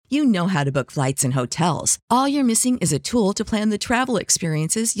You know how to book flights and hotels. All you're missing is a tool to plan the travel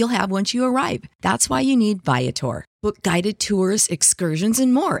experiences you'll have once you arrive. That's why you need Viator. Book guided tours, excursions,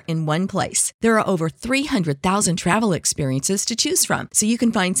 and more in one place. There are over 300,000 travel experiences to choose from, so you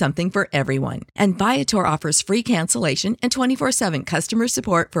can find something for everyone. And Viator offers free cancellation and 24/7 customer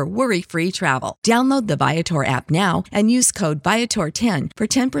support for worry-free travel. Download the Viator app now and use code Viator10 for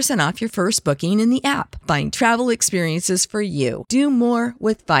 10% off your first booking in the app. Find travel experiences for you. Do more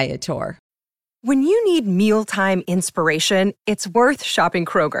with Viator. When you need mealtime inspiration, it's worth shopping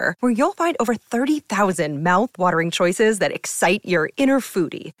Kroger, where you'll find over 30,000 mouth-watering choices that excite your inner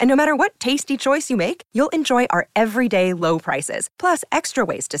foodie. And no matter what tasty choice you make, you'll enjoy our everyday low prices, plus extra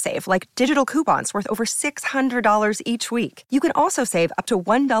ways to save, like digital coupons worth over $600 each week. You can also save up to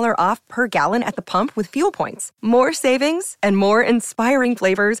 $1 off per gallon at the pump with fuel points. More savings and more inspiring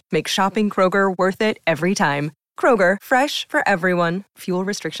flavors make shopping Kroger worth it every time. Kroger, fresh for everyone. Fuel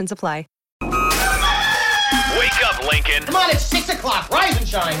restrictions apply. Wake up, Lincoln. Come on, it's 6 o'clock. Rise and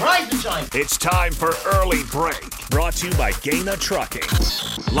shine, rise and shine. It's time for Early Break. Brought to you by Gaina Trucking.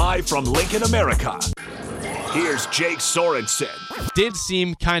 Live from Lincoln, America. Here's Jake Sorensen. Did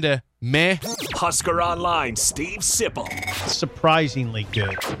seem kind of meh. Husker Online, Steve Sipple. Surprisingly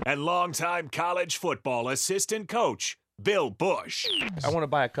good. And longtime college football assistant coach, Bill Bush. I want to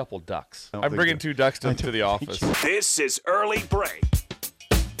buy a couple ducks. I'm bringing 2 ducks to the office. This is Early Break.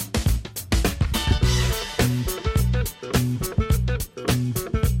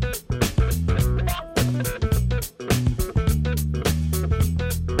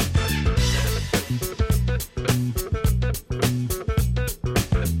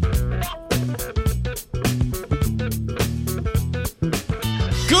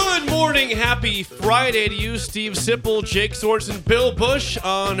 Happy Friday to you, Steve Sipple, Jake Sorensen, Bill Bush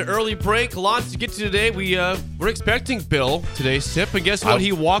on Early Break. Lots to get to today. We're expecting Bill today, Sip, and guess what?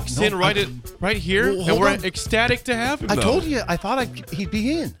 He walks in right here, and we're ecstatic to have him. I told you, I thought he'd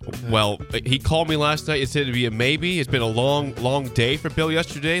be in. Well, he called me last night and said it'd be a maybe. It's been a long day for Bill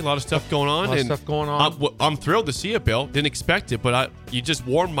yesterday. A lot of stuff going on. I'm thrilled to see you, Bill. Didn't expect it, but you just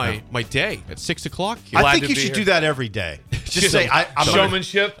warmed my day at 6 o'clock. I think you should do that every day. Just say, I'm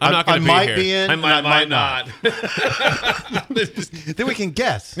showmanship. I'm not going to be here. Be in, I might not. Then we can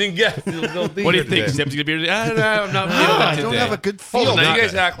guess. What do you think? Zip's going to be here? I'm not. I don't have a good feel. Now you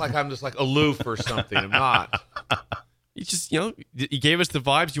guys act like I'm just like aloof or something. I'm not. You just, you gave us the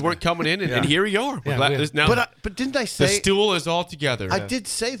vibes. You weren't coming in, and here you are. Now, but didn't I say the stool is all together? I did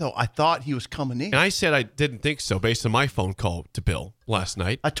say though. I thought he was coming in, and I said I didn't think so based on my phone call to Bill last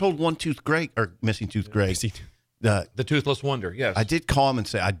night. I told missing tooth Greg. The toothless wonder. Yes, I did call him and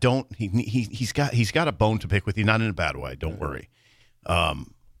say I don't. He's got a bone to pick with you, not in a bad way. Don't worry. And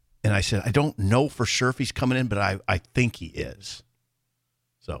I said I don't know for sure if he's coming in, but I think he is.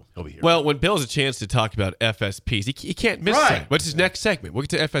 So he'll be here. Well, when Bill has a chance to talk about FSPs, he can't miss that. What's his next segment? We'll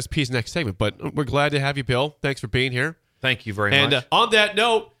get to FSPs next segment, but we're glad to have you, Bill. Thanks for being here. Thank you very much. much. And on that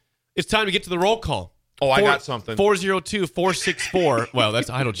note, it's time to get to the roll call. I got something. 402-464. Well, that's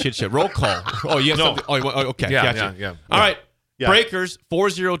idle chit chat. Roll call. Oh, you have something? Oh, okay. Gotcha. Yeah. All right. Yeah. Breakers,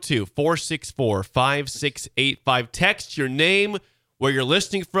 402-464-5685. Text your name, where you're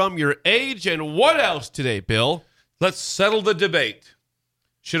listening from, your age, and what else today, Bill? Let's settle the debate.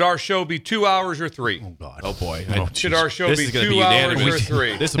 Should our show be 2 hours or 3? Oh, God. Oh, boy. Should our show be 2 hours or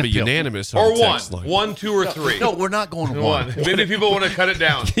 3? This will be unanimous. Or 1. 1, 2, or 3. No, we're not going to 1. Maybe people want to cut it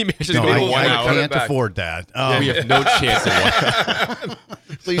down. I can't afford that. We have no chance of 1.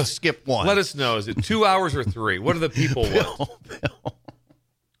 Please skip 1. Let us know. Is it 2 hours or 3? What do the people want?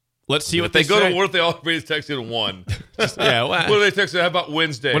 Let's see what they go to. What if they always texted 1? What do they text? How about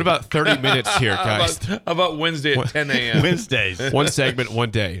Wednesday? What about 30 minutes here, guys? How about Wednesday at 10 a.m.? Wednesdays. One segment,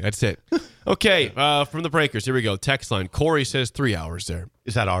 one day. That's it. Okay, from the Breakers, here we go. Text line. Corey says 3 hours there.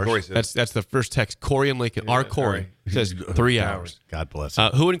 Is that ours? Corey says. That's the first text. Corey and Lincoln. Our Corey says 3 hours. God bless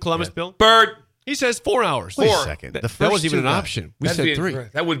him. Who in Columbus, Bill? Bird. He says 4 hours. Wait a second. That wasn't even an option. We said 3.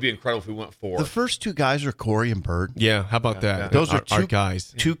 That would be incredible if we went 4. The first 2 guys are Corey and Bird. Yeah, how about that? Yeah. Those are our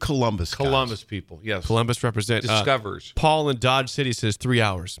guys. 2 Columbus people, yes. Columbus represent. Discovers. Paul in Dodge City says 3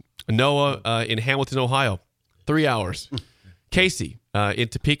 hours. Noah in Hamilton, Ohio, 3 hours. Casey in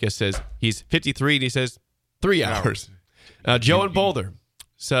Topeka says he's 53 and he says 3 hours. Joe in Boulder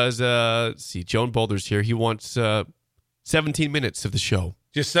says, let's see, Joe in Boulder's here. He wants 17 minutes of the show.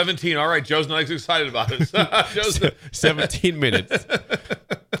 Just 17. All right, Joe's not excited about it. 17 minutes.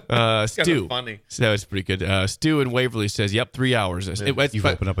 Stu. Funny. So that was pretty good. Stu in Waverly says, yep, 3 hours. You've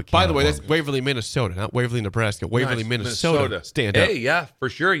opened up a can. By the way, that's Waverly, Minnesota, not Waverly, Nebraska. Waverly, Minnesota. Stand up. Hey, yeah, for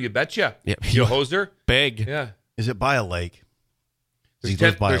sure. You betcha. Yeah. You hoser? Big. Yeah. Is it by a lake? He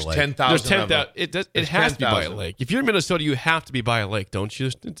lives by a There's lake. 10,000 There's of 10,000. them. It has to be by a 10,000. lake. If you're in Minnesota, you have to be by a lake, don't you?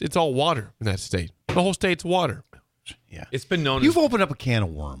 It's all water in that state. The whole state's water. Yeah. It's been known You've as opened up a can of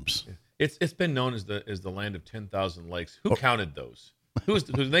worms. it's been known as the land of 10,000 lakes. Who counted those? Who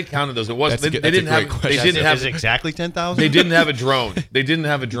they counted those? It wasn't. That's a They didn't great have. question. They didn't have. Is it exactly 10,000? They didn't have a drone. They didn't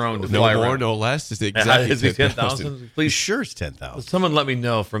have a drone to No fly more, around. no less. Is it exactly Is it 10,000? 10,000? You Please, sure it's 10,000? someone let me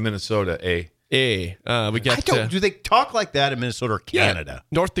know from Minnesota. We got I don't. Do they talk like that in Minnesota or Canada?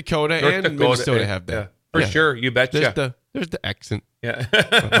 North Dakota North and Dakota, Minnesota have that. yeah. For sure. You betcha. There's the accent. Yeah.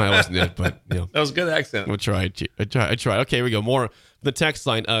 I wasn't it, but you know. That was a good accent. I tried. Okay, here we go. More the text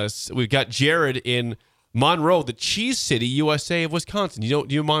line. We've got Jared in Monroe, the Cheese City, USA of Wisconsin. Do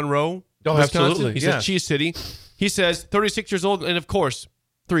you Monroe? Oh, Wisconsin? absolutely, He yeah. says Cheese City. He says 36 years old, and of course,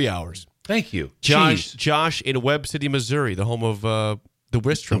 3 hours. Thank you. Josh in Webb City, Missouri, the home of the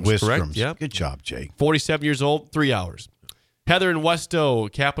Wistroms, correct? Yep. Good job, Jake. 47 years old, 3 hours. Heather in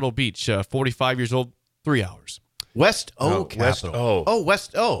Westo, Capitol Beach, 45 years old, 3 hours. West O No, Capital. West O. Oh,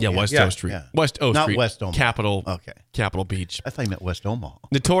 West O. Yeah, West yeah, O Street. yeah. West O Not Street. West Omaha. Capitol. Okay. Capitol Beach. I thought you meant West Omaha.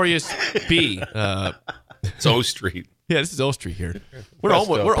 Notorious B. It's O Street. Yeah, this is O Street here. We're West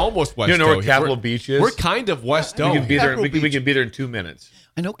almost O. we're almost West You know O. where Capitol We're- Beach is? We're kind of West O. We can be there. Capitol We Beach. can be there in 2 minutes.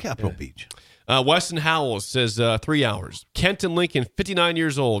 I know Capitol Beach. Weston Howell says 3 hours. Kent and Lincoln, 59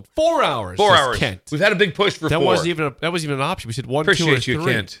 years old, 4 hours. 4 says hours. Kent. We've had a big push for That 4. wasn't even an option. We said 1, 2, or 3. Appreciate you,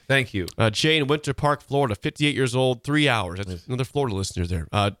 Kent. Thank you. Jay in Winter Park, Florida, 58 years old, 3 hours. That's another Florida listener there.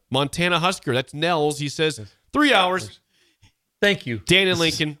 Montana Husker, that's Nels. He says 3 hours. Thank you. Dan in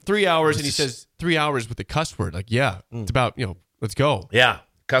Lincoln, 3 hours, and he says 3 hours with the cuss word. Like, yeah, it's about let's go. Yeah.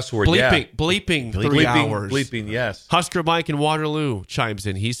 Cuss word. Yeah. Bleeping, 3 hours. Bleeping. Yes. Husker Mike in Waterloo chimes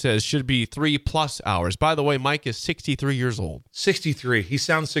in. He says should be 3+ hours. By the way, Mike is 63 years old. 63. He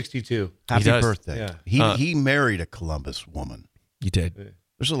sounds 62. Happy does. birthday. Yeah. He married a Columbus woman. You did.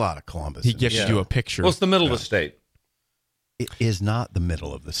 There's a lot of Columbus. He in gifted this you show. a picture. Well, it's the middle of the state. It is not the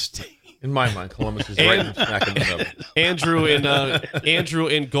middle of the state. In my mind, Columbus is right in smack in the middle. Andrew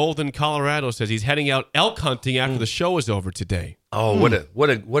in Golden, Colorado says he's heading out elk hunting after the show is over today. Oh,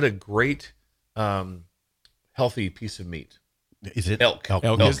 what a great, healthy piece of meat. Is it Elk.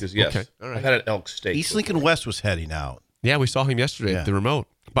 Elk is yes. okay. All right. I've had an elk steak. East Lincoln West was heading out. Yeah, we saw him yesterday at the remote.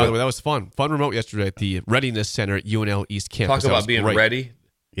 By the way, that was fun. Fun remote yesterday at the Readiness Center at UNL East Campus. Talk That about was being great. ready.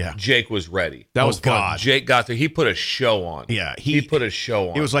 Yeah. Jake was ready. That was fun. God. Jake got there. He put a show on. Yeah, he put a show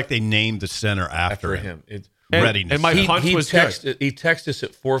on. It was like they named the center after him. him. It's Readiness. And my Center. punch was good. He texted us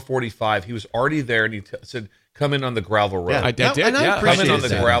at 4:45. He was already there, and he said, "Come in on the gravel road." Yeah. I did. And I Yeah, appreciate Come in on the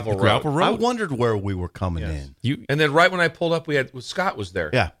that. gravel road. I wondered where we were coming in. And then right when I pulled up, Scott was there.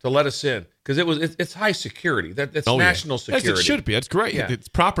 Yeah. To let us in because it's high security. That's Oh, yeah. national security. Yes, it should be. That's great. Yeah. It's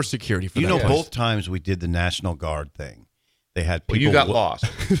proper security for You that know, place. both times we did the National Guard thing, they had people. Well, you got lost.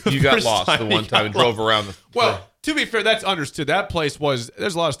 You got first lost the time one you time and got drove around. Well, to be fair, that's understood. That place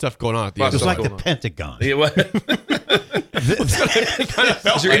there's a lot of stuff going on at the It end. It was of like the the going on? Pentagon. Yeah, what?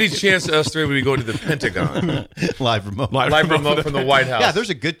 Is there any chance us three would go to the Pentagon? Live remote. Live remote from the White House. Yeah, there's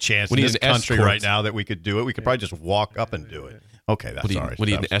a good chance We in need this an country escort. right now that we could do it. We could probably just walk up and do it. Okay, that's We need- all right. we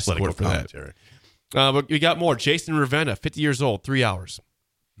need That an was political escort for that. commentary. But we got more. Jason Ravenna, 50 years old, 3 hours.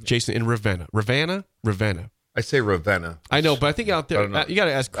 Jason in Ravenna. Ravenna. I say Ravenna. I know, but I think out I there, don't know. you got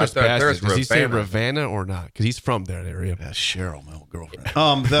to ask Chris Out there Bassett. it's Does he say Ravenna. Ravenna or not? Because he's from that area. That's Cheryl, my old girlfriend.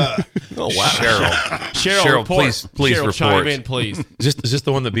 Oh, wow. Cheryl, report. please Cheryl, report. chime in, please. Is this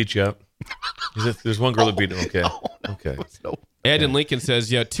the one that beat you up? There's one girl that beat him. Okay. Okay. Ed in Lincoln says,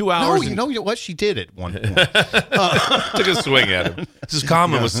 2 hours. No, you know what? She did at one point. Took a swing at him. This is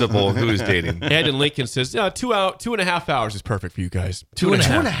common with Sybil, who is dating. Ed in Lincoln says, 2.5 hours is perfect for you guys. Two and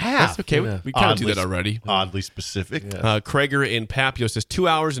a half. That's okay. We kind of do that already. Oddly specific. Krager in Papio says 2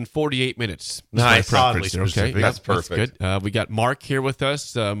 hours and 48 minutes. Nice. My Oddly preference there, specific. Okay, That's perfect. good. We got Mark here with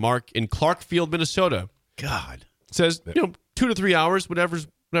us. Mark in Clarkfield, Minnesota, God. says 2 to 3 hours, whatever's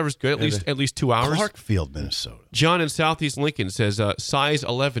good. At least 2 hours. Clarkfield, Minnesota. John in Southeast Lincoln says size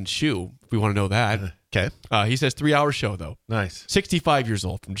 11 shoe. If we want to know that. Okay. He says 3 hour show though. Nice. 65 years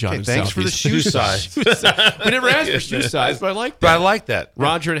old from John. Okay, in thanks for the Southeast. shoe size. We never asked for shoe size, but I like But I that. like that.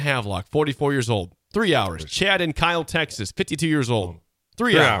 Roger in Havelock, 44 years old, 3 hours. Chad in Kyle, Texas, 52 years old,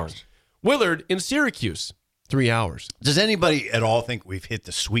 3 3 hours. hours. Willard in Syracuse, 3 hours. Does anybody at all think we've hit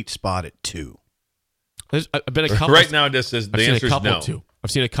the sweet spot at 2? I've been a couple. Right now, this is I've the seen a answer is couple no. too.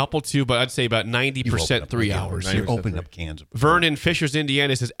 I've seen a couple too, but I'd say about 90% 3 hours. You're opening up cans of Vern in Fishers,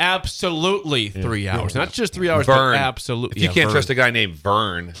 Indiana says absolutely 3 hours. Not just 3 hours, Vern. but absolutely. If you can't Vern. trust a guy named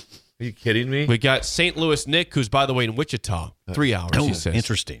Vern, are you kidding me? We got St. Louis Nick, who's by the way in Wichita, 3 hours. Oh, He says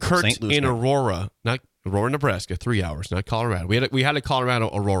interesting. Kurt St. Louis in Nick. Aurora, not Aurora, Nebraska, 3 hours, not Colorado. We had a Colorado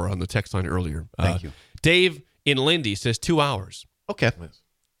Aurora on the text line earlier. Thank you. Dave in Lindy says 2 hours. Okay.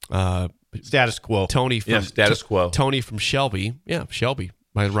 Status quo. Tony from status quo. Tony from Shelby. Yeah, Shelby.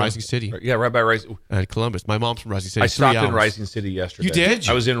 By Rising City. Yeah, right by Rising. And Columbus. My mom's from Rising City. I stopped 3 hours. in Rising City yesterday. You did?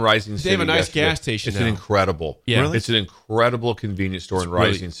 I was in Rising City. They have a nice yesterday. gas station It's now. an incredible. Yeah. Really? It's an incredible convenience store in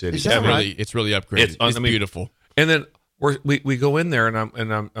Rising City. Is that right? It's really upgraded. It's beautiful. And then we go in there,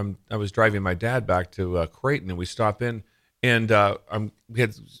 and I was driving my dad back to Creighton, and we stop in, and we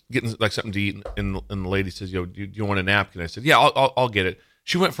had getting like something to eat, and the lady says, "Yo, do you want a napkin?" I said, "Yeah, I'll get it."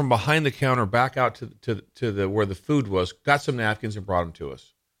 She went from behind the counter back out to the where the food was, got some napkins, and brought them to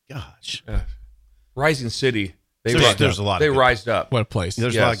us. Gosh. Rising City, There's a lot. They of rised up. What a place.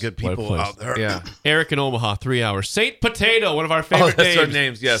 There's a lot of good What a people place. out there. Yeah. Eric in Omaha, 3 hours. Saint Potato, one of our favorite that's names. our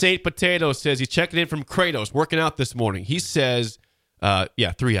names, yes. Saint Potato says he's checking in from Kratos, working out this morning. He says,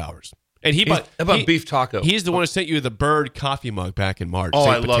 3 hours. And How about beef taco? He's the one who sent you the bird coffee mug back in March. Oh,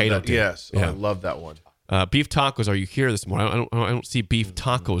 Saint I love Potato that. did. Yes. Yeah. I love that one. Beef tacos, are you here this morning? I don't see beef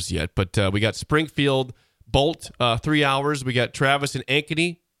tacos yet, but we got Springfield Bolt, 3 hours. We got Travis in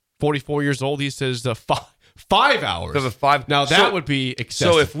Ankeny, 44 years old. He says 5 hours. So the 5. Now that would be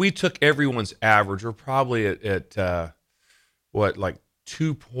excessive. So if we took everyone's average, we're probably at like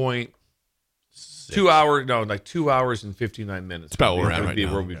 2 hours? No, like 2 hours and 59 minutes. It's about where we're at right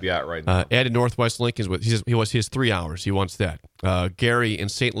now. Where we'd be at right now. Ed in Northwest Lincoln's with he was his 3 hours. He wants that. Gary in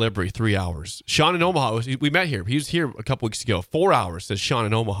St. Libri, 3 hours. Sean in Omaha, we met here. He was here a couple weeks ago. 4 hours, says Sean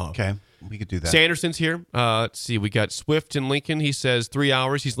in Omaha. Okay. We could do that. Sanderson's here. Let's see. We got Swift in Lincoln. He says 3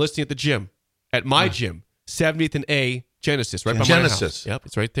 hours. He's listening at the gym. At my gym, 70th and A, Genesis, right by my house. Genesis. Yep,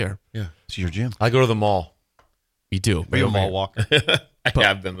 it's right there. Yeah. It's your gym. I go to the mall. You do. Are you a mall walker? I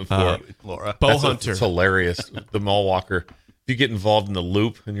have been before. Laura. Bow Hunter. It's hilarious. The mall walker. If you get involved in the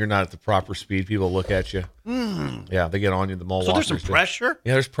loop and you're not at the proper speed, people look at you. Yeah, they get on you. The mall So walkers. there's some pressure?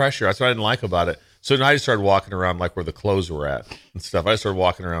 Yeah, there's pressure. That's what I didn't like about it. So then I just started walking around like where the clothes were at and stuff. I started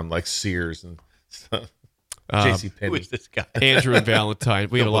walking around like Sears and stuff. JCPenney. Who is this guy? Andrew and Valentine.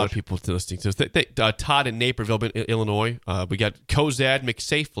 We had a lot of people listening to us. Todd in Naperville, Illinois. We got Kozad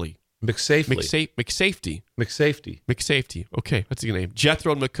McSafely. McSafety. McSafety. Okay, that's a good name.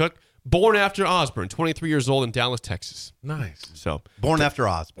 Jethro McCook, born after Osborne, 23 years old in Dallas, Texas. Nice. So Born after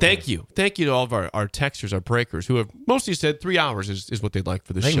Osborne. thank you to all of our texters, our breakers, who have mostly said 3 hours is what they'd like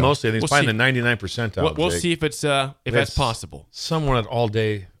for this I think show. mostly. I think it's We'll probably see. the 99 percentile. We'll see if it's if that's possible. Someone at all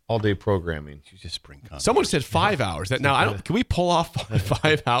day programming. You just bring content. Someone said 5 hours. That now I don't. Can we pull off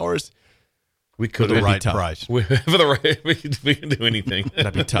 5 hours? We could For the have right tough. price. for the right. We can do anything.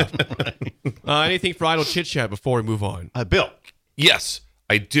 That'd be tough. Anything for idle chit chat before we move on? Bill. Yes,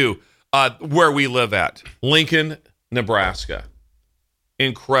 I do. Where we live at Lincoln, Nebraska,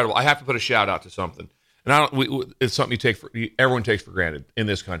 incredible. I have to put a shout out to something, and it's something everyone takes for granted in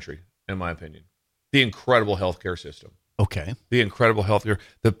this country, in my opinion. The incredible healthcare system. Okay. The incredible healthcare.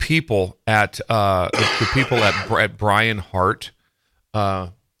 The people at at Brian Hart,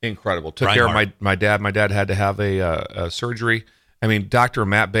 incredible. Took Brian care Hart. of my dad. My dad had to have a surgery. I mean, Dr.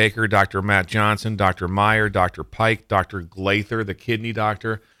 Matt Baker, Dr. Matt Johnson, Dr. Meyer, Dr. Pike, Dr. Glather, the kidney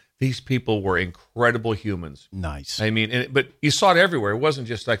doctor. These people were incredible humans. Nice. I mean, but you saw it everywhere. It wasn't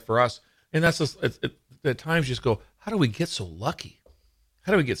just like for us. And that's just, at times you just go, how do we get so lucky?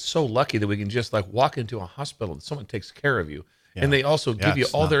 How do we get so lucky that we can just like walk into a hospital and someone takes care of you? Yeah. And they also give you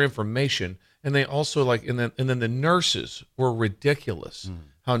it's all not- their information. And they also and then the nurses were ridiculous.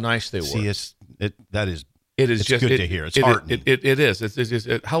 How nice they were. See, that is It is it's just good to hear. It's heartening. It is. It's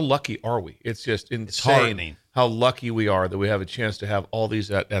just how lucky are we? It's just insane heartening. how lucky we are that we have a chance to have all these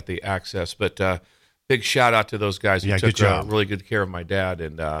at the access. But big shout out to those guys who Yeah, took good job. really good care of my dad.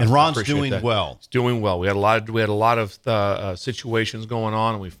 And Ron's appreciate doing that. well. He's doing well. We had a lot of situations going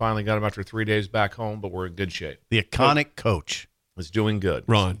on, and we finally got him after 3 days back home. But we're in good shape. the iconic coach. He's doing good.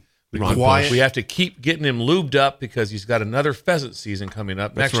 Ron Quiet. We have to keep getting him lubed up because he's got another pheasant season coming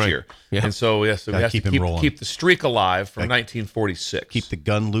up That's next right. year. Yeah. And so, we have Gotta keep him rolling. keep the streak alive from Gotta 1946. Keep the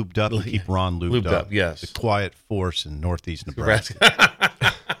gun lubed up and keep Ron lubed up. Yes. The quiet force in Northeast Nebraska.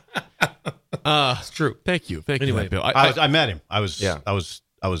 It's true. Thank you. Anyway, Bill. I met him. I was Yeah. I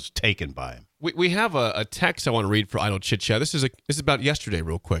was taken by him. We have a text I want to read for idle chit chat. This is about yesterday,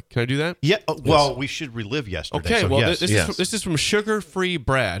 real quick. Can I do that? Yeah. Well, we should relive yesterday. Okay. So Well, yes. this is from Sugar Free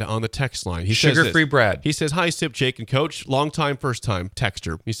Brad on the text line. He says Sugar-free this. Brad. He says, "Hi, Sip, Jake, and Coach. Long time, first time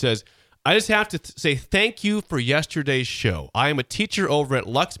texter." He says, "I just have to say thank you for yesterday's show. I am a teacher over at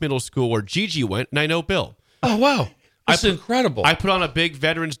Lux Middle School where Gigi went, and I know Bill. Oh, wow. That's incredible. I put on a big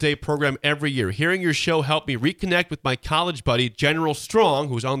Veterans Day program every year. Hearing your show helped me reconnect with my college buddy, General Strong,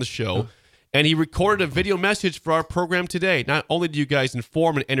 who's on the show, And he recorded a video message for our program today. Not only do you guys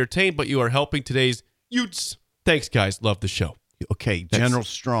inform and entertain, but you are helping today's youths. Thanks, guys. Love the show. Okay, General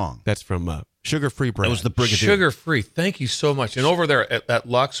Strong. That's from Sugar-Free Bread. That was the Brigadier. Sugar-free. Thank you so much. And over there at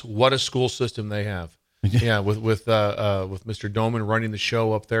Lux, what a school system they have. Yeah, with Mr. Doman running the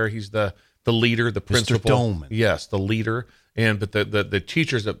show up there. He's the leader, the principal. Mr. Doman. Yes, the leader. But the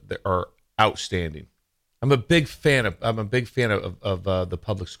teachers are outstanding. I'm a big fan of the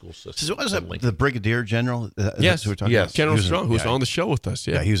public school system. So was that the Brigadier General? Yes, who we're talking yes. about? General Strong, who's on the show with us.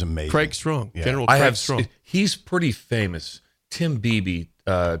 Yeah, he was amazing. Craig Strong. Yeah. General Craig Strong. He's pretty famous. Tim Beebe,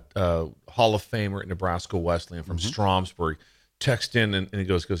 Hall of Famer at Nebraska Wesleyan from Stromsburg, texted in and he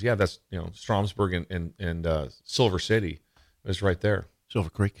goes, yeah, that's Stromsburg and Silver City is right there. Silver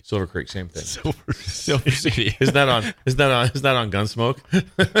Creek, same thing. Silver City. Isn't that on Gunsmoke?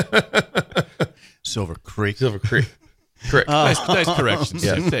 Silver Creek. Correct. Nice corrections.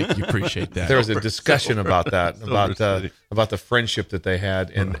 Yes. Thank you. Appreciate that. There was a discussion about that, about the friendship that they had,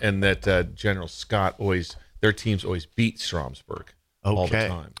 and that General Scott their teams always beat Stromsburg all the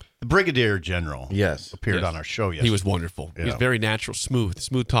time. The Brigadier General appeared on our show yesterday. He was wonderful. He was very natural,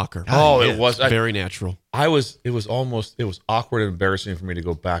 smooth talker. Oh, it was very natural. It was awkward and embarrassing for me to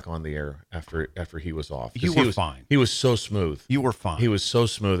go back on the air after he was off. You were fine. He was so smooth. You were fine. He was so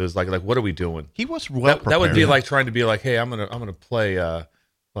smooth. It was like what are we doing? He was well prepared. That would be like trying to be like, hey, I'm gonna play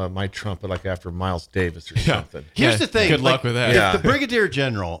my trumpet like after Miles Davis or something. Here's the thing. Good luck with that. If the Brigadier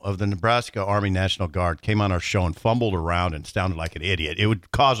General of the Nebraska Army National Guard came on our show and fumbled around and sounded like an idiot, it would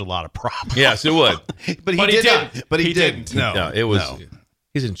cause a lot of problems. Yes, it would. but he didn't. But he didn't. No, it was. No.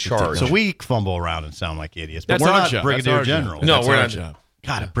 He's in charge. So we fumble around and sound like idiots. But That's we're our not job. Brigadier That's our General. job. No, That's we're our not. job.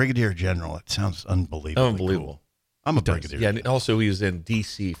 God, a Brigadier General. It sounds unbelievable. Unbelievable. Cool. I'm a Brigadier. Yeah, General. and also he was in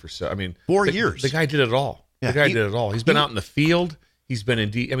D.C. for 4 years. The guy did it all. Yeah, the guy did it all. He's been out in the field. He's been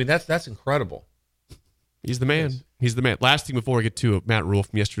in D. I mean, that's incredible. He's the man. Yes. He's the man. Last thing before we get to Matt Rhule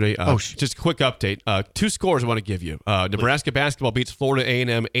from yesterday. Just a quick update. 2 scores I want to give you. Nebraska basketball beats Florida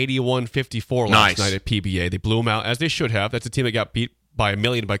A&M 81-54 last night at PBA. They blew them out, as they should have. That's a team that got beat by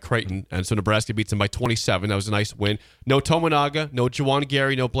 1,000,000 by Creighton, and so Nebraska beats them by 27. That was a nice win. No Tominaga, no Juwan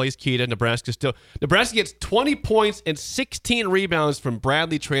Gary, no Blaze Keita. Nebraska gets 20 points and 16 rebounds from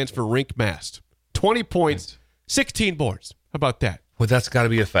Bradley transfer Rink Mast. 20 points, 16 boards. How about that? Well, that's got to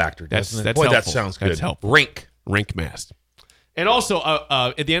be a factor. That's Boy, helpful. that sounds good. That's helpful. Rink Mast. And also,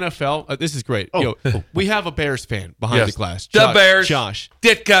 at the NFL, this is great. We have a Bears fan behind the glass. The Bears. Josh.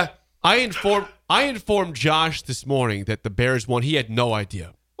 Ditka. I informed Josh this morning that the Bears won. He had no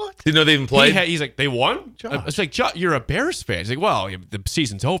idea. What? Didn't know they even played? He's like, they won? Josh. It's like, Josh, you're a Bears fan. He's like, well, the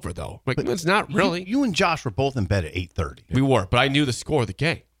season's over, though. I'm like, it's not really. You and Josh were both in bed at 8:30. We were, but I knew the score of the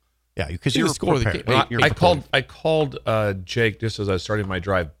game. Yeah, because you were score of the game. I called Jake just as I was starting my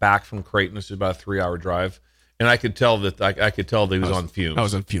drive back from Creighton. This is about a 3-hour drive, and I could tell that he was on fumes. I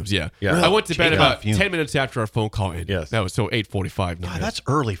was on fumes. Yeah. Really? I went to bed about 10 minutes after our phone call ended. Yes, that was so 8:45. God, that's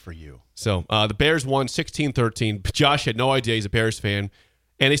early for you. So the Bears won 16-13. Josh had no idea he's a Bears fan.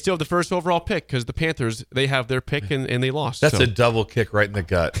 And they still have the first overall pick because the Panthers, they have their pick and they lost. That's a double kick right in the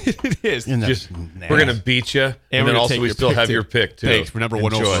gut. It is. We're going to beat you, and then also we still have your pick, too. Thanks for number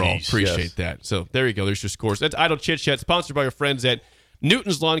 1 overall. Jeez. Appreciate that. So there you go. There's your scores. That's Idle Chit Chat, sponsored by your friends at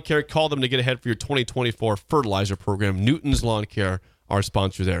Newton's Lawn Care. Call them to get ahead for your 2024 fertilizer program. Newton's Lawn Care, our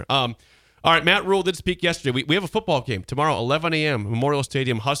sponsor there. All right, Matt Rhule did speak yesterday. We have a football game tomorrow, 11 a.m., Memorial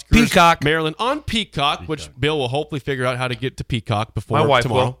Stadium, Huskers, Peacock. Maryland, on Peacock, which Bill will hopefully figure out how to get to Peacock before My wife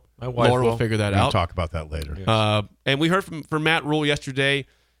tomorrow. Will. My wife Laura will figure that out. We'll talk about that later. Yes. And we heard from Matt Rhule yesterday,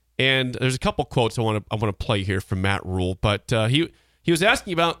 and there's a couple quotes I want to play here from Matt Rhule. But he was asked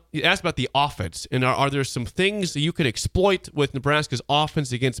about the offense, and are there some things that you could exploit with Nebraska's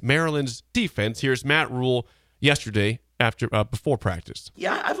offense against Maryland's defense? Here's Matt Rhule yesterday before practice.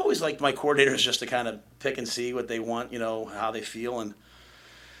 Yeah, I've always liked my coordinators just to kind of pick and see what they want, how they feel, and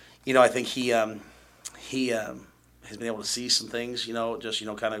I think he has been able to see some things, just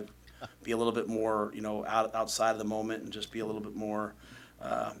kind of be a little bit more, outside of the moment and just be a little bit more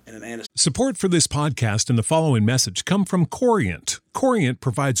in an honest. Support for this podcast and the following message come from Corient. Corient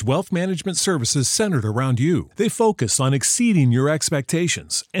provides wealth management services centered around you. They focus on exceeding your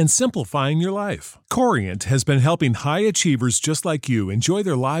expectations and simplifying your life. Corient has been helping high achievers just like you enjoy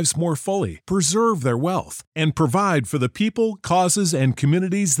their lives more fully, preserve their wealth, and provide for the people, causes, and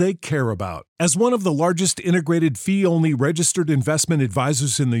communities they care about. As one of the largest integrated fee-only registered investment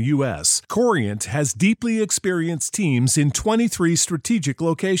advisors in the U.S., Corient has deeply experienced teams in 23 strategic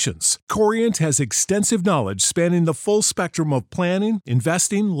locations. Corient has extensive knowledge spanning the full spectrum of planning,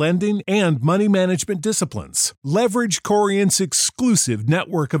 investing, lending, and money management disciplines. Leverage Corient's exclusive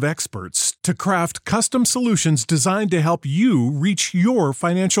network of experts to craft custom solutions designed to help you reach your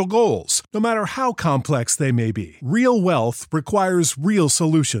financial goals, no matter how complex they may be. Real wealth requires real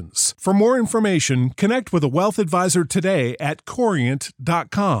solutions. For more information, connect with a wealth advisor today at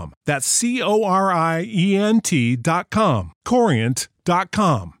Corient.com. That's Corient.com.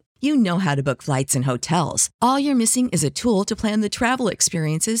 Corient.com. You know how to book flights and hotels. All you're missing is a tool to plan the travel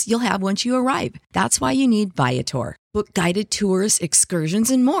experiences you'll have once you arrive. That's why you need Viator. Book guided tours, excursions,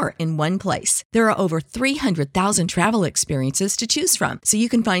 and more in one place. There are over 300,000 travel experiences to choose from, so you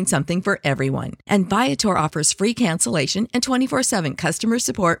can find something for everyone. And Viator offers free cancellation and 24/7 customer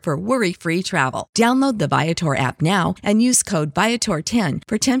support for worry-free travel. Download the Viator app now and use code Viator10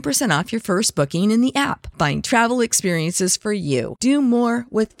 for 10% off your first booking in the app. Find travel experiences for you. Do more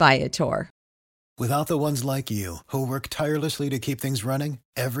with Viator. Without the ones like you, who work tirelessly to keep things running,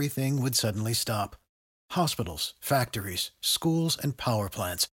 everything would suddenly stop. Hospitals, factories, schools, and power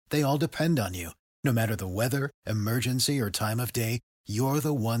plants, they all depend on you. No matter the weather, emergency, or time of day, you're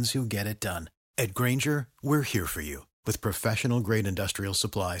the ones who get it done. At Grainger, we're here for you with professional-grade industrial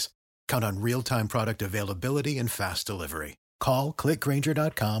supplies. Count on real-time product availability and fast delivery. Call, click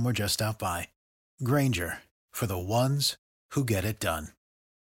Grainger.com, or just stop by. Grainger, for the ones who get it done.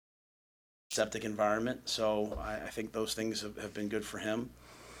 Septic environment, so I think those things have been good for him.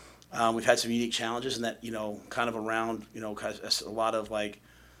 We've had some unique challenges in that, kind of around, a lot of like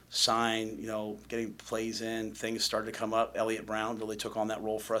sign, getting plays in, things started to come up. Elliott Brown really took on that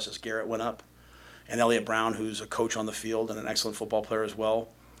role for us as Garrett went up. And Elliott Brown, who's a coach on the field and an excellent football player as well,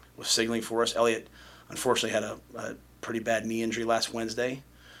 was signaling for us. Elliott, unfortunately, had a pretty bad knee injury last Wednesday.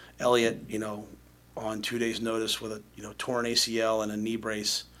 Elliott, on 2 days' notice with a, torn ACL and a knee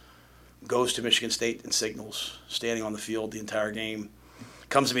brace, goes to Michigan State and signals, standing on the field the entire game.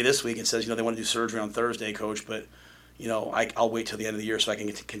 Comes to me this week and says, they want to do surgery on Thursday, Coach, but, I'll wait till the end of the year so I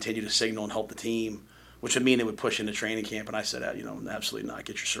can continue to signal and help the team, which would mean it would push into training camp. And I said, absolutely not,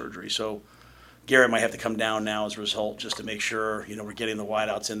 get your surgery. So Garrett might have to come down now as a result just to make sure, we're getting the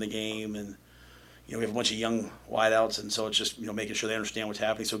wideouts in the game. And, we have a bunch of young wideouts, and so it's just, making sure they understand what's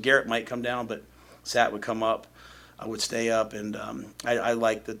happening. So Garrett might come down, but Sat would come up. I would stay up, and I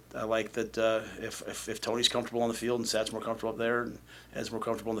like that. If Tony's comfortable on the field and Sat's more comfortable up there and Ed's more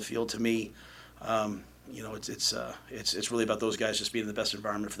comfortable on the field, to me, it's really about those guys just being in the best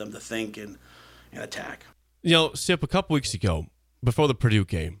environment for them to think and attack. Sip, a couple weeks ago, before the Purdue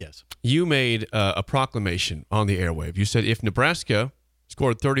game, yes, you made a proclamation on the airwave. You said if Nebraska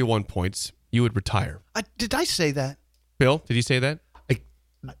scored 31 points, you would retire. Did I say that? Bill, did you say that?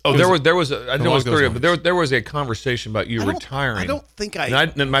 There was I know it was 30, but there was a conversation about you retiring. I don't think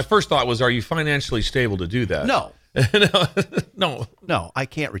And my first thought was, are you financially stable to do that? No. No, I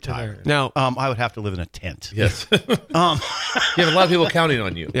can't retire. Now, I would have to live in a tent. Yes. You have a lot of people counting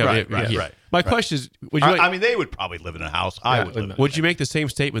on you. Yeah, right. My question is, would you they would probably live in a house. I would live in a Would you make the same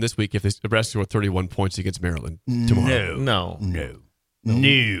statement this week if Nebraska scored 31 points against Maryland tomorrow? No.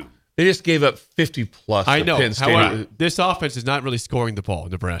 They just gave up 50-plus. I know. Penn State. However, this offense is not really scoring the ball,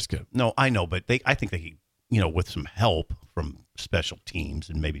 Nebraska. No, I know, but I think they, with some help from special teams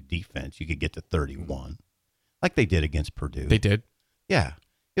and maybe defense, you could get to 31, like they did against Purdue. They did? Yeah.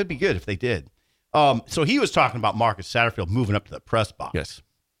 It would be good if they did. So he was talking about Marcus Satterfield moving up to the press box. Yes.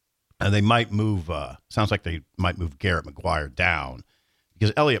 And they might move, sounds like they might move Garrett McGuire down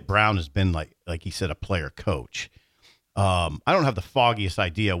because Elliott Brown has been, like he said, a player coach. I don't have the foggiest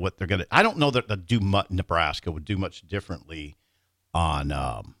idea what they're going to – I don't know that Nebraska would do much differently on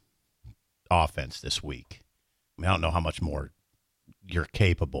offense this week. I don't know how much more you're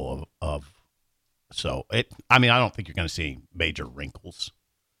capable of. So, I don't think you're going to see major wrinkles.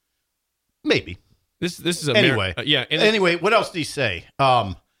 Maybe. This is anyway. Anyway, what else did he say?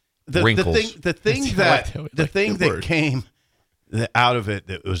 Wrinkles. The thing that came out of it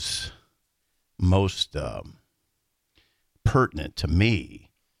that was most pertinent to me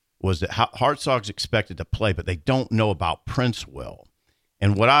was that Hartzog's expected to play, but they don't know about Prince Will.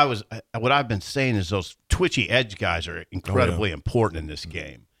 And what I've been saying is those twitchy edge guys are incredibly important in this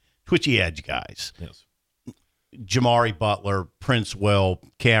game. Twitchy edge guys. Yes. Jamari Butler, Prince Will,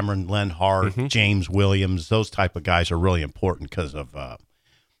 Cameron Lenhart, James Williams, those type of guys are really important because of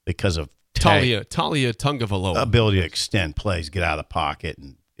Talia Tungavaloa ability to extend plays, get out of the pocket,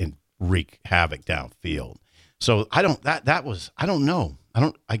 and wreak havoc downfield. So I don't know.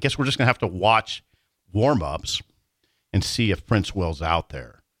 I guess we're just gonna have to watch warm-ups and see if Prince Will's out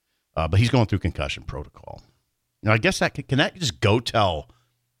there. But he's going through concussion protocol. Now I guess can that just go tell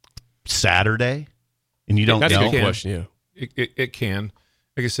Saturday, and you don't That's know? a good question, yeah. It can.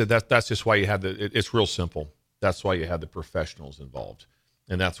 Like I said, that's just why you have it's real simple. That's why you have the professionals involved.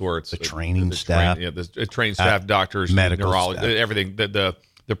 And that's where it's the training staff. The training staff, doctors, medical neurologists, staff. everything. The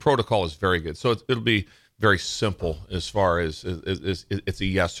protocol is very good. So it'll be very simple as far as it's a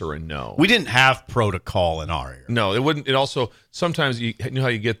yes or a no. We didn't have protocol in our area. No, it wouldn't. It also, sometimes you know how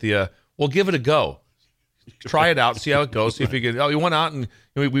you get well, give it a go. Try it out, see how it goes. See if you get, you went out and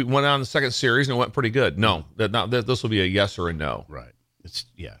we went out in the second series and it went pretty good. No, this will be a yes or a no. Right.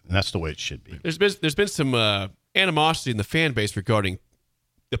 And that's the way it should be. There's been some animosity in the fan base regarding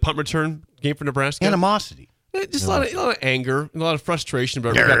the punt return game for Nebraska. Animosity. Just a lot of anger, a lot of frustration.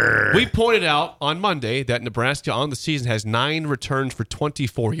 But we pointed out on Monday that Nebraska on the season has 9 returns for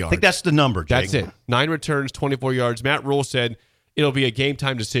 24 yards. I think that's the number, Jake. That's it. 9 returns, 24 yards. Matt Rhule said it'll be a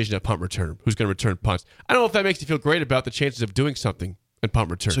game-time decision at punt return. Who's going to return punts? I don't know if that makes you feel great about the chances of doing something at punt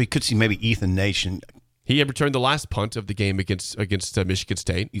return. So you could see maybe Ethan Nation. He had returned the last punt of the game against Michigan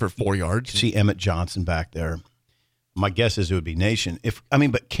State for 4 yards. See Emmett Johnson back there. My guess is it would be Nation.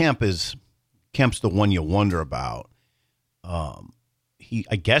 But Kemp's the one you wonder about.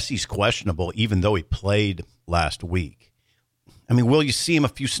 I guess he's questionable, even though he played last week. Will you see him a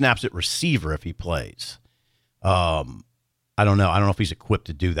few snaps at receiver if he plays? I don't know. I don't know if he's equipped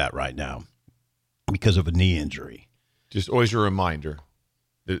to do that right now because of a knee injury. Just always a reminder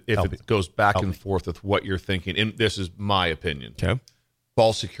that if it goes back and forth with what you're thinking, and this is my opinion. Okay.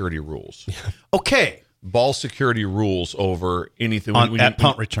 Ball security rules. Okay. Ball security rules over anything at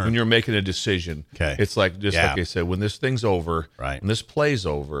punt return. When you're making a decision, okay, it's like like I said, when this thing's over, right, when this play's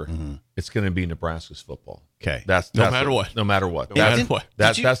over, it's going to be Nebraska's football. Okay, that's no matter what.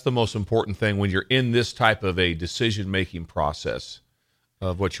 That's the most important thing when you're in this type of a decision making process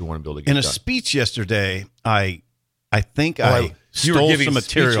of what you want to be able to get in a done. speech yesterday, I think I stole some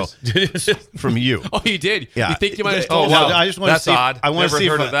material from you. Oh, you did? Yeah. You think you might have stolen? Well, I just want that's to see. odd. I want to see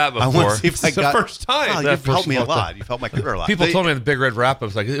heard of that before. I want to see if It's the first time. Oh, you've helped me a lot. You've helped my career a lot. People told me in the Big Red Wrap, it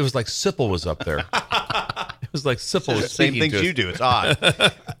was like Sipple was up there. It was like Sipple was same speaking things to you do. It's odd.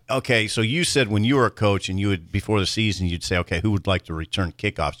 Okay, so you said when you were a coach and you would before the season you'd say, okay, who would like to return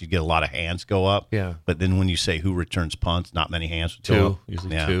kickoffs? You'd get a lot of hands go up. Yeah. But then when you say who returns punts, not many hands would go up.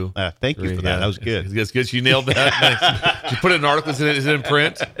 Usually Yeah. two. Thank you for that. Yeah. That was good. That's good. You nailed that. Nice. Did you put it in an article? Is it in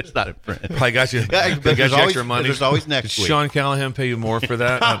print? It's not in print. Probably got you. Yeah, got you extra money. There's always next Did week. Sean Callahan pay you more for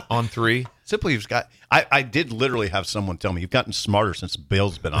that on 3? Simply, you've got. I did literally have someone tell me you've gotten smarter since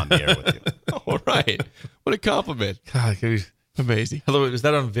Bill's been on the air with you. All right. What a compliment. God, Amazing. hello, is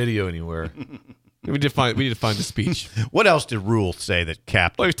that on video anywhere? We need to find the speech. What else did Rhule say that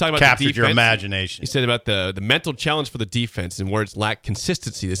Well, he was talking about the captured your defense. imagination? He said about the mental challenge for the defense and where it's lacked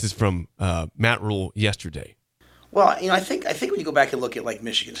consistency. This is from Matt Rhule yesterday. Well, I think when you go back and look at like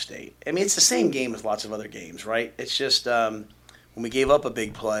Michigan State, it's the same game as lots of other games, right? It's just when we gave up a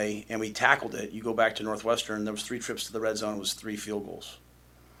big play and we tackled it. You go back to Northwestern, there was 3 trips to the red zone, it was 3 field goals.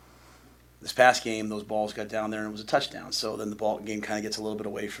 This past game, those balls got down there and it was a touchdown. So then the ball game kind of gets a little bit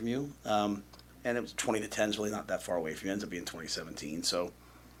away from you, and it was 20-10, is really not that far away from you. It ends up being 2017. So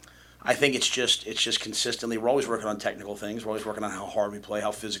I think it's just consistently. We're always working on technical things. We're always working on how hard we play,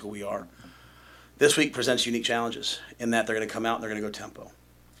 how physical we are. This week presents unique challenges in that they're going to come out and they're going to go tempo.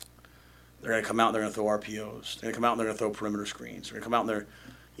 They're going to come out and they're going to throw RPOs. They're going to come out and they're going to throw perimeter screens. They're going to come out and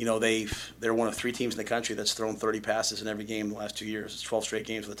they're one of 3 teams in the country that's thrown 30 passes in every game in the last 2 years. It's 12 straight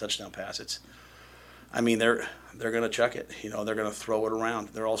games with a touchdown pass. They're going to chuck it. They're going to throw it around.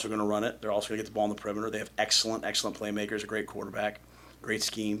 They're also going to run it. They're also going to get the ball on the perimeter. They have excellent playmakers, a great quarterback, great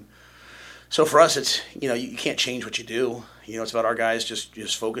scheme. So for us, it's you can't change what you do. It's about our guys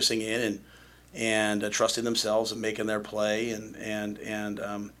just focusing in and trusting themselves and making their play.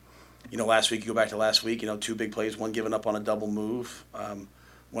 Last week, you go back to last week, 2 big plays, one given up on a double move,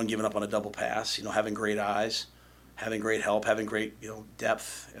 one given up on a double pass, having great eyes, having great help, having great,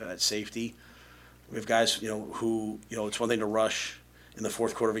 depth at safety. We have guys, who, it's one thing to rush in the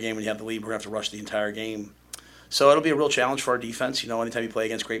fourth quarter of a game when you have the lead. We're going to have to rush the entire game. So it'll be a real challenge for our defense. Anytime you play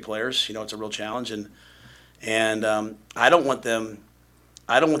against great players, it's a real challenge. And I don't want them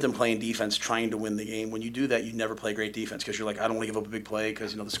playing defense trying to win the game. When you do that, you never play great defense because you're like, I don't want to give up a big play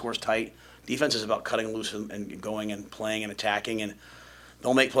because, the score's tight. Defense is about cutting loose and going and playing and attacking, and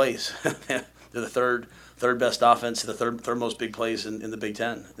they'll make plays. They're the third best offense, the third most big plays in the Big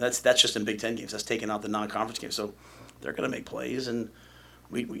Ten. That's just in Big Ten games. That's taking out the non-conference games. So they're going to make plays, and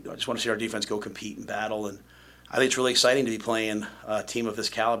I just want to see our defense go compete and battle. And I think it's really exciting to be playing a team of this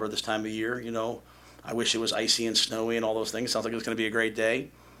caliber this time of year. I wish it was icy and snowy and all those things. Sounds like it's going to be a great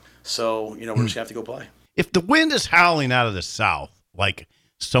day. So, we're just going to have to go play. If the wind is howling out of the south, like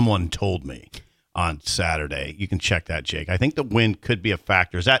someone told me on Saturday. You can check that, Jake. I think the wind could be a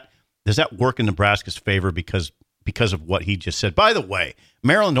factor. Does that work in Nebraska's favor because of what he just said? By the way,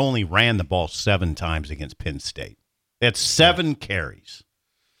 Maryland only ran the ball 7 times against Penn State. They had 7 carries.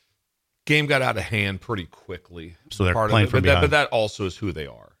 Game got out of hand pretty quickly. So they're playing from behind. But that also is who they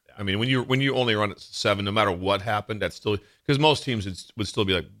are. I mean, when you only run at 7, no matter what happened, that's still because most teams would still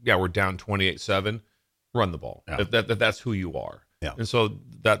be like, yeah, we're down 28-7, run the ball. Yeah. That's who you are. Yeah. And so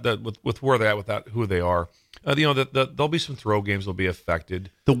that with where they're at, with that who they are, there'll be some throw games will be affected.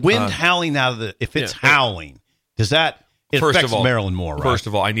 The wind howling out of if it's howling, does that affects Maryland more? Right? First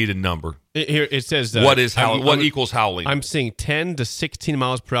of all, I need a number. Here it says what is howling? What equals howling? I'm seeing 10 to 16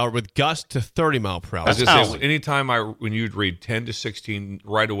 miles per hour with gusts to 30 mile per hour. I was just saying, anytime when you'd read 10 to 16,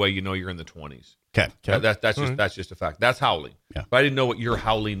 right away you know you're in the 20s. Okay. That's just a fact. That's howling. Yeah. But I didn't know what your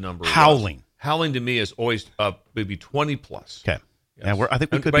howling number was. Howling to me is always maybe 20 plus. Okay. Yes. Yeah, I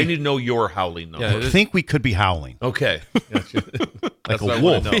think we could. But I need to know your howling number. I think we could be howling. Okay. Like a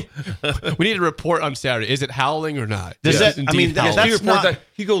wolf. We need a report on Saturday. Is it howling or not? Does that? I mean, that's not.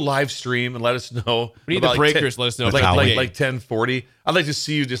 You go live stream and let us know. We need the breakers. Let us know. Like 10:40. I'd like to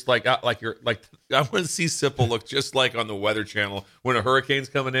see you just like you're like. I want to see Sipple look just like on the Weather Channel when a hurricane's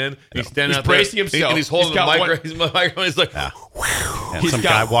coming in. He's standing out there himself. and he's holding the microphone. He's like, some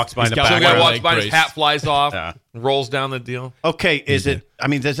guy walks by in the back. Some guy walks by, his hat flies off, rolls down the deal. Okay, is it? I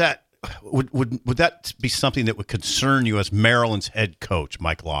mean, does that? Would that be something that would concern you as Maryland's head coach,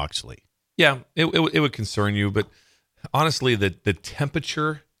 Mike Loxley? Yeah, it would concern you, but honestly, the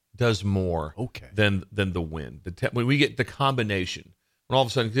temperature does more than the wind. When we get the combination, when all of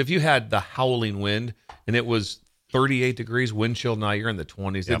a sudden, if you had the howling wind and it was 38 degrees wind chill, now you're in the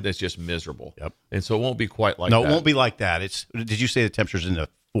 20s. That's just miserable. Yep. And so it won't be quite like that. No, it won't be like that. Did you say the temperature's in the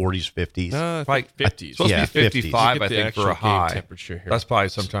 40s, 50s? Like 50s. It's supposed to be 55, 50s. I think, for a high. Temperature here. That's probably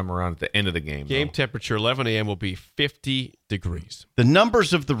sometime around at the end of the game. Game temperature, 11 a.m. will be 50 degrees. The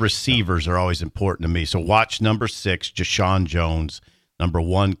numbers of the receivers are always important to me. So watch number 6, Jashawn Jones, number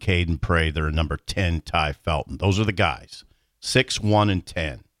 1, Caden Prather, and number 10, Ty Felton. Those are the guys. 6, 1, and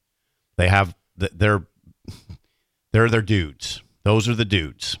 10. They have they're their dudes. Those are the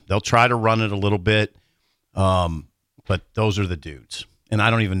dudes. They'll try to run it a little bit, but those are the dudes. And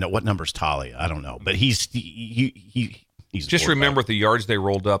I don't even know what number's Talia. I don't know, but he's just remember the yards they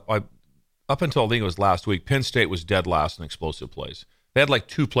rolled up. Up until I think it was last week, Penn State was dead last in explosive plays. They had like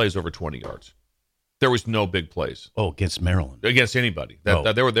 2 plays over 20 yards. There was no big plays. Oh, against Maryland, against anybody. They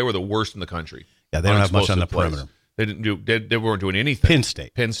were the worst in the country. Yeah, they don't have much on the perimeter. They didn't do. They weren't doing anything.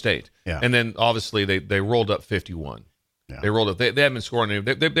 Penn State. Yeah, and then obviously they rolled up 51. Yeah. They rolled up. They haven't been scoring.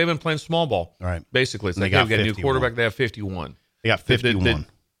 They've been playing small ball. All right. Basically, it's like they've got a new quarterback. They have 51. They got 51.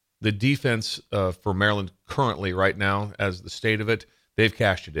 The defense for Maryland currently, right now, as the state of it, they've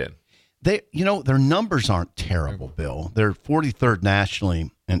cashed it in. Their numbers aren't terrible, Bill. They're 43rd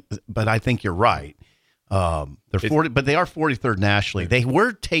nationally, but I think you're right. They're 40, but they are 43rd nationally. They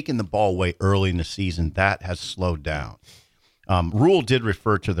were taking the ball away early in the season. That has slowed down. Rhule did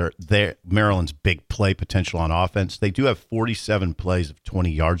refer to their Maryland's big play potential on offense. They do have 47 plays of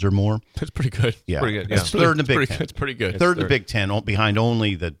 20 yards or more. That's pretty good. Yeah, pretty good. Yeah. It's third in the Big Ten. That's pretty good. Third in the Big Ten, behind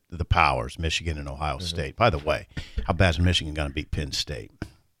only the powers, Michigan and Ohio State. By the way, how bad is Michigan going to beat Penn State?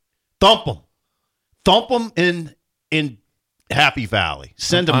 Thump them in Happy Valley.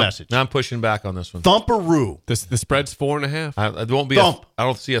 Send a message. I'm pushing back on this one. Thumperoo. The spread's 4.5. It won't be. Thump. I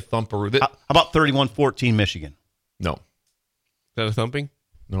don't see a thumperoo. How about 31-14 Michigan? No. Is that a thumping?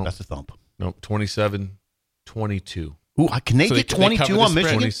 No. That's a thump. No. 27-22. Ooh, can they get 22 on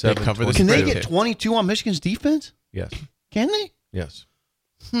Michigan? Can they get 22 on Michigan's defense? Yes. Can they? Yes.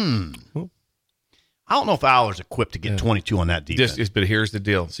 I don't know if Aller's equipped to get 22 on that defense. But here's the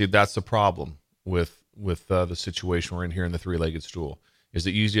deal. See, that's the problem with the situation we're in here in the three-legged stool. Is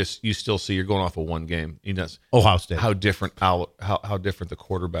that you still see you're going off of one game. Ohio State. How different how different the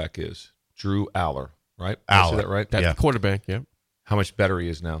quarterback is. Drew Aller, right? Aller. Is that right? That's the quarterback. Yeah. How much better he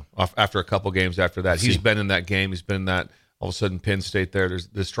is now after a couple games after that. He's been in that game. He's been in that. All of a sudden, Penn State there. There's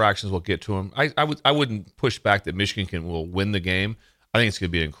distractions will get to him. I wouldn't push back that Michigan will win the game. I think it's going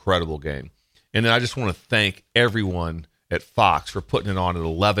to be an incredible game. And then I just want to thank everyone at Fox for putting it on at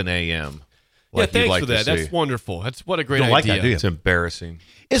 11 a.m. Thanks for that. That's wonderful. What a great idea. Like that, do you? It's embarrassing.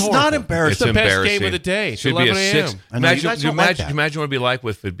 It's not embarrassing. It's the best game of the day. It's 11 a.m. Imagine what it would be like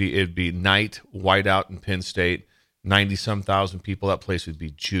with it'd be night, whiteout in Penn State, 90-some thousand people. That place would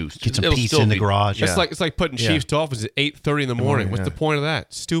be juiced. Get some pizza in the garage. It's like putting Chiefs Dolphins at 8:30 in the morning. What's the point of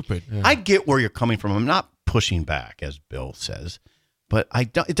that? Stupid. Yeah. I get where you're coming from. I'm not pushing back, as Bill says, but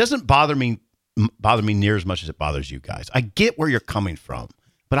it doesn't bother me near as much as it bothers you guys. I get where you're coming from.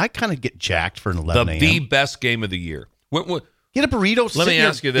 but I kind of get jacked for an 11 a.m. The best game of the year. What, get a burrito. let me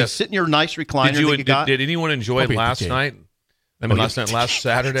ask you this: sit in your nice recliner. Did anyone enjoy it last night? Last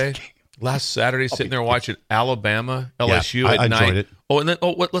Saturday. Last Saturday, sitting there watching Alabama, LSU at night. Enjoyed it. Oh, and then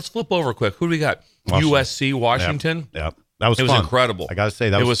let's flip over quick. Who do we got? USC, Washington. Yep. That was fun. It was incredible. I got to say,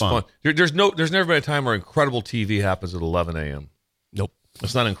 that was fun. There's never been a time where incredible TV happens at 11 a.m. Nope.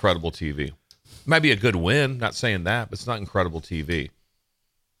 It's not incredible TV. It might be a good win, not saying that, but it's not incredible TV.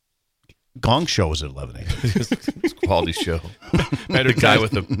 Gong Show was at 11 a.m. It's a quality show. The guy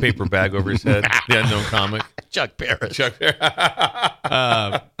with the paper bag over his head, the unknown comic. Chuck Barris.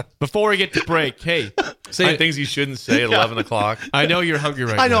 Before we get to break, hey. Saying things you shouldn't say at 11 o'clock. I know you're hungry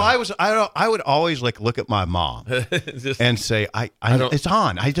right now. I would always look at my mom and say, it's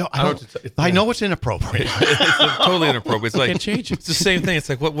on. I know it's inappropriate. It's totally inappropriate. It's like, can't change it. It's the same thing. It's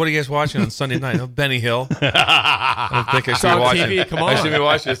like, what are you guys watching on Sunday night? Oh, Benny Hill. I don't think I should be watching. TV. Come on. I should be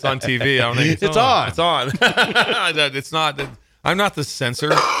watching. It's on TV. I don't think it's on. It's on. It's not. I'm not the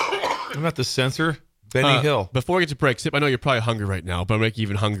censor. Benny Hill. Before we get to break, Sip, I know you're probably hungry right now, but I'll make you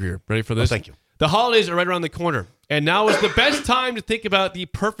even hungrier. Ready for this? Thank you. The holidays are right around the corner, and now is the best time to think about the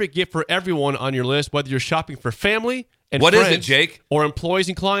perfect gift for everyone on your list, whether you're shopping for family and What friends is it, Jake? or employees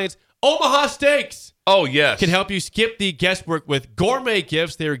and clients. Omaha Steaks Oh, yes. can help you skip the guesswork with gourmet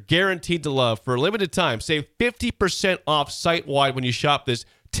gifts they're guaranteed to love. For a limited time, save 50% off site-wide when you shop this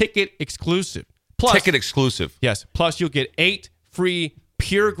ticket exclusive. Plus, Ticket exclusive. Yes. Plus, you'll get 8 free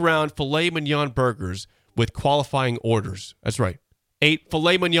pure ground filet mignon burgers with qualifying orders. That's right. 8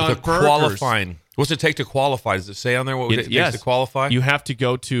 filet mignon burgers. Qualifying. What's it take to qualify? Does it say on there what it takes to qualify? You have to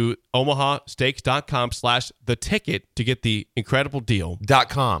go to omahasteaks.com/theticket to get the incredible deal.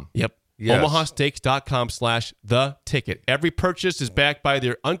 .com. Yep. Yes. omahasteaks.com/theticket. Every purchase is backed by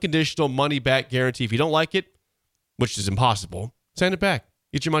their unconditional money-back guarantee. If you don't like it, which is impossible, send it back.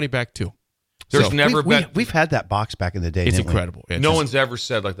 Get your money back, too. There's never been. We've had that box back in the day. It's didn't we? incredible. Yeah, No one's ever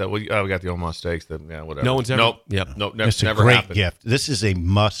said like that. Well, we got the Omaha Steaks. Then whatever. No one's ever. Nope. Yep. Nope. It's never a great happened. gift. This is a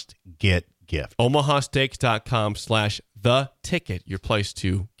must-get gift. omahasteaks.com/theticket, your place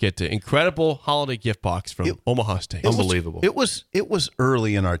to get the incredible holiday gift box from Omaha Steaks. Unbelievable. It was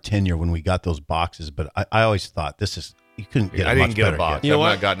early in our tenure when we got those boxes, but I always thought you couldn't get I a didn't much get better a box. gift. You know I've what?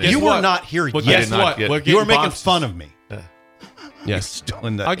 not gotten Guess You it. were what? not here Well, yet. guess not what? get- We're You getting were making boxes. fun of me. Yes.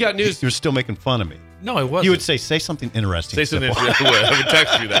 Doing that. I got news. You were still making fun of me. No, I wasn't. You would say something interesting. Say something Simple. interesting. I would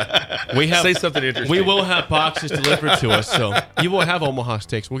text you that. Say something interesting. We will have boxes delivered to us, so you will have Omaha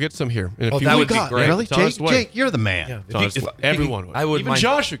Steaks. We'll get some here in a few that weeks. would be great. Really, It's on its way. Jake, you're the man. Yeah. It's on its way. Everyone would. I would Even mind-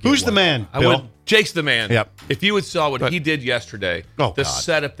 Josh would get Who's the one. man, I Bill? would. Jake's the man. Yep. If you would saw what he did yesterday, Oh, the God.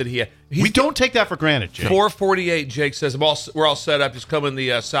 setup that he had. We don't take that for granted, Jake. 4:48. Jake says we're all set up. Just come in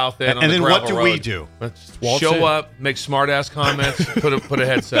the south end. on And the then what gravel do we road. do? waltz Show in. up, make smart ass comments, put a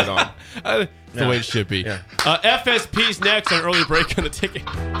headset on. That's the way it should be. Yeah. FSP's next on early break on the ticket.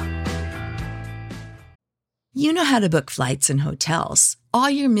 You know how to book flights and hotels. All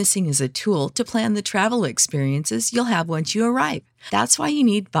you're missing is a tool to plan the travel experiences you'll have once you arrive. That's why you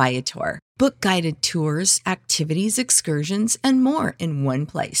need Viator. Book guided tours, activities, excursions, and more in one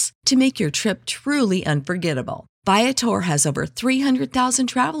place to make your trip truly unforgettable. Viator has over 300,000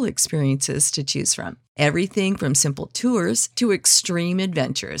 travel experiences to choose from. Everything from simple tours to extreme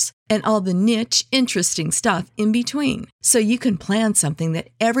adventures and all the niche, interesting stuff in between. So you can plan something that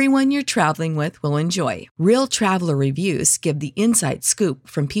everyone you're traveling with will enjoy. Real traveler reviews give the inside scoop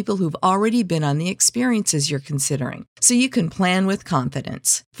from people who've already been on the experiences you're considering. So you can plan with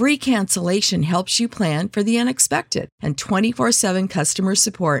confidence. Free cancellation helps you plan for the unexpected. And 24/7 customer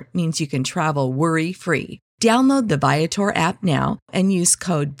support means you can travel worry-free. Download the Viator app now and use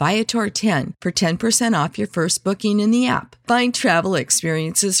code Viator10 for 10% off your first booking in the app. Find travel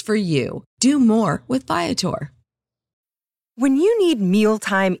experiences for you. Do more with Viator. When you need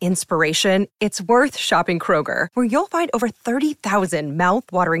mealtime inspiration, it's worth shopping Kroger, where you'll find over 30,000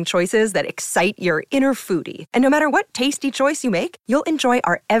 mouth-watering choices that excite your inner foodie. And no matter what tasty choice you make, you'll enjoy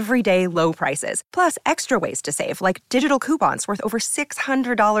our everyday low prices, plus extra ways to save, like digital coupons worth over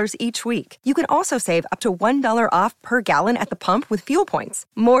 $600 each week. You can also save up to $1 off per gallon at the pump with fuel points.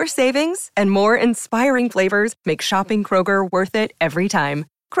 More savings and more inspiring flavors make shopping Kroger worth it every time.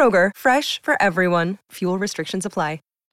 Kroger, fresh for everyone. Fuel restrictions apply.